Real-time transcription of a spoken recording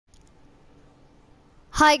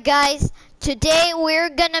Hi guys, today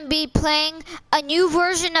we're gonna be playing a new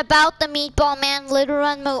version about the Meatball Man Little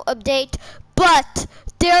Run Mode update, but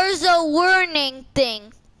there's a warning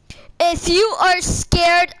thing. If you are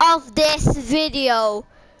scared of this video,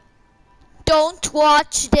 don't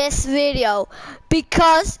watch this video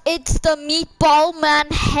because it's the Meatball Man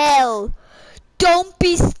hell. Don't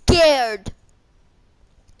be scared.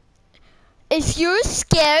 If you're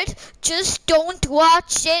scared, just don't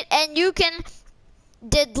watch it and you can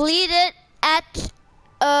delete it at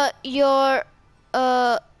your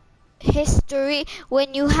history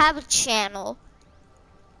when you have a channel.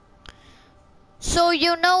 So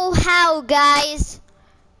you know how, guys.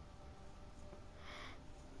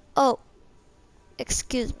 Oh,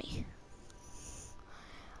 excuse me.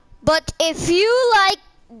 But if you like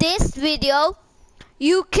this video,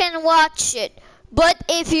 you can watch it. But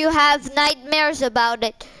if you have nightmares about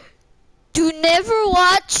it, do never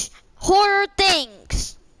watch horror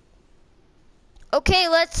things. Okay,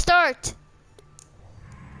 let's start.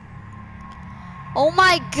 Oh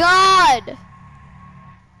my god.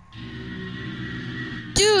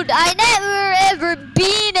 Dude, I never ever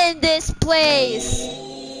been in this place.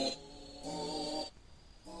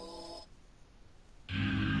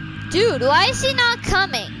 Dude, why is he not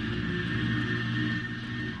coming?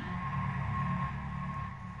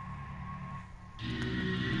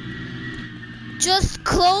 Just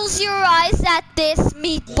close your eyes at this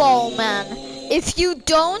Meatball Man. If you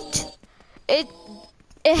don't, it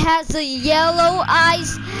has a yellow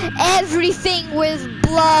eyes, everything with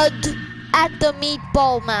blood at the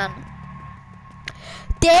Meatball Man.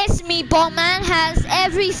 This Meatball Man has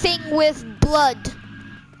everything with blood.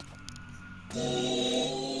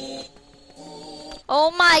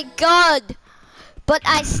 Oh my god, but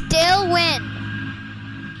I still win.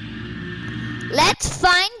 Let's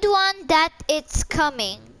find one that it's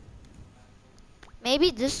coming. Maybe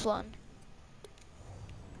this one.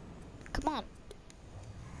 Come on.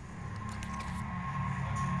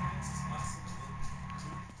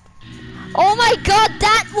 Oh my god,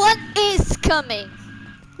 that one is coming.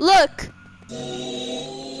 Look.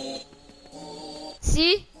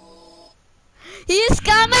 See? He is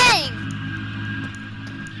coming.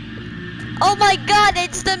 Oh my god,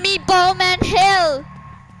 it's the Meatball Man hill.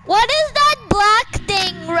 What is that black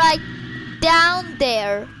thing right down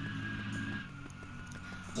there?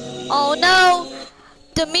 Oh no,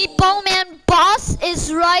 the Meatball Man boss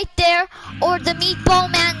is right there, or the Meatball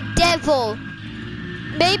Man devil.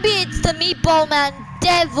 Maybe it's the Meatball Man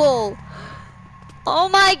devil. Oh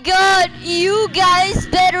my god, you guys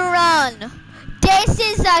better run. This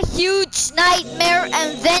is a huge nightmare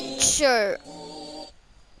adventure.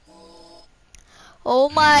 Oh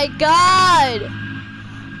my god.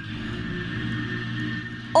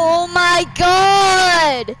 Oh my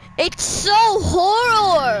god! It's so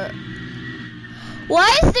horror!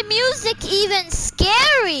 Why is the music even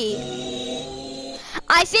scary?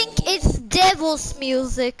 I think it's devil's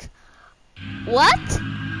music. What?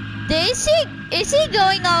 Is he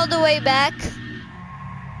going all the way back?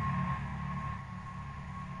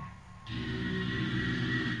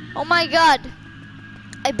 Oh my god.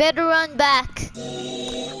 I better run back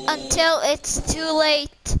until it's too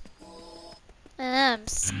late. And I'm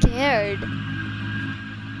scared.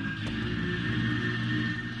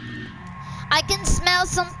 I can smell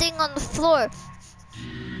something on the floor.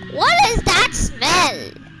 What is that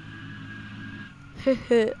smell?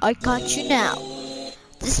 I got you now.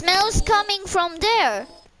 The smell is coming from there.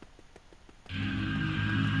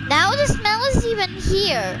 Now the smell is even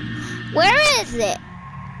here. Where is it?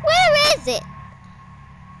 Where is it?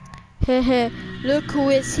 Look who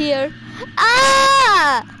is here.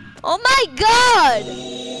 Ah! Oh my god!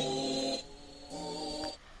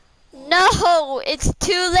 No, it's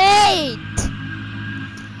too late.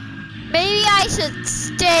 Maybe I should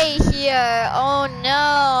stay here. Oh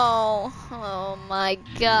no. Oh my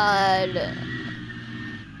god.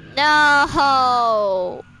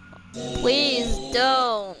 No. Please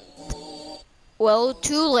don't. Well,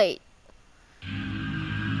 too late.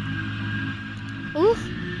 Ooh.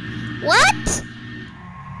 What?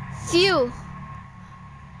 Phew.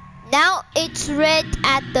 Now it's red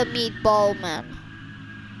at the Meatball Man.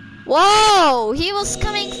 Whoa! He was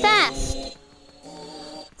coming fast.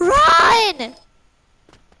 Run!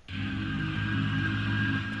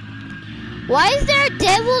 Why is there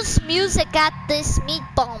devil's music at this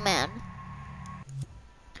Meatball Man?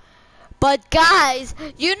 But guys,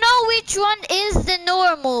 you know which one is the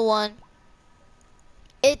normal one?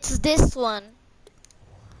 It's this one.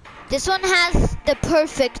 This one has the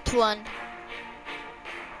perfect one.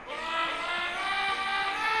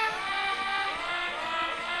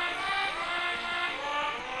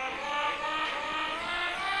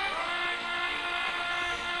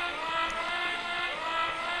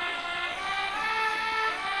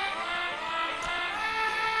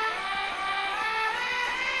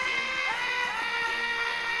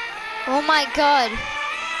 Oh my god.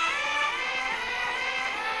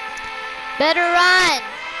 Better run.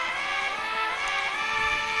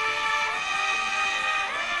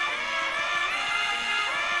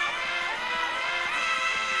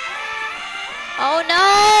 Oh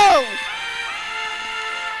no!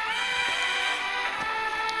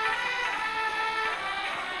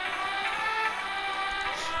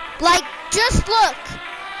 Like, just look.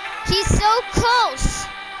 He's so close.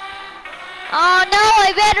 Oh no,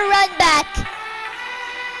 I better run back.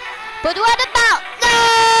 But what about... No!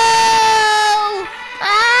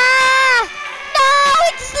 Ah! No,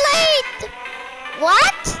 it's late!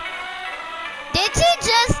 What? Did he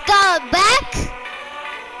just go back?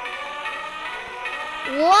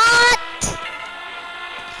 What?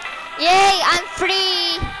 Yay, I'm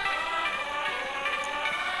free.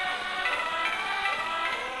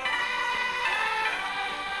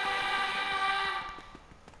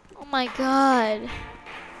 Oh my god.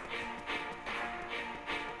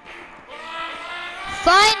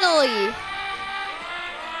 Finally.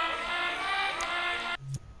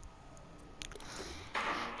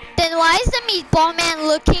 Then why is the Meatball Man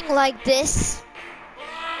looking like this?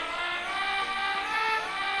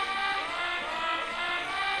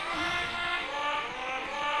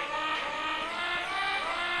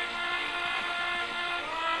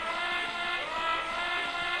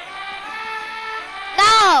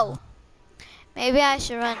 No! Maybe I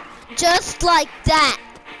should run just like that.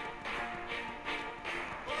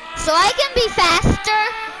 So I can be faster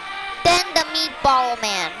than the Meatball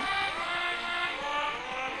Man.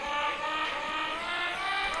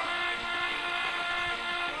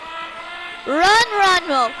 Run,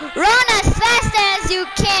 Runmo! Run as fast as you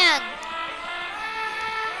can!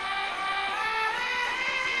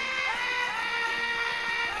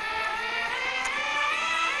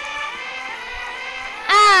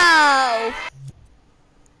 Ow!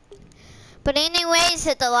 But anyways,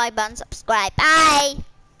 hit the like button, subscribe. Bye!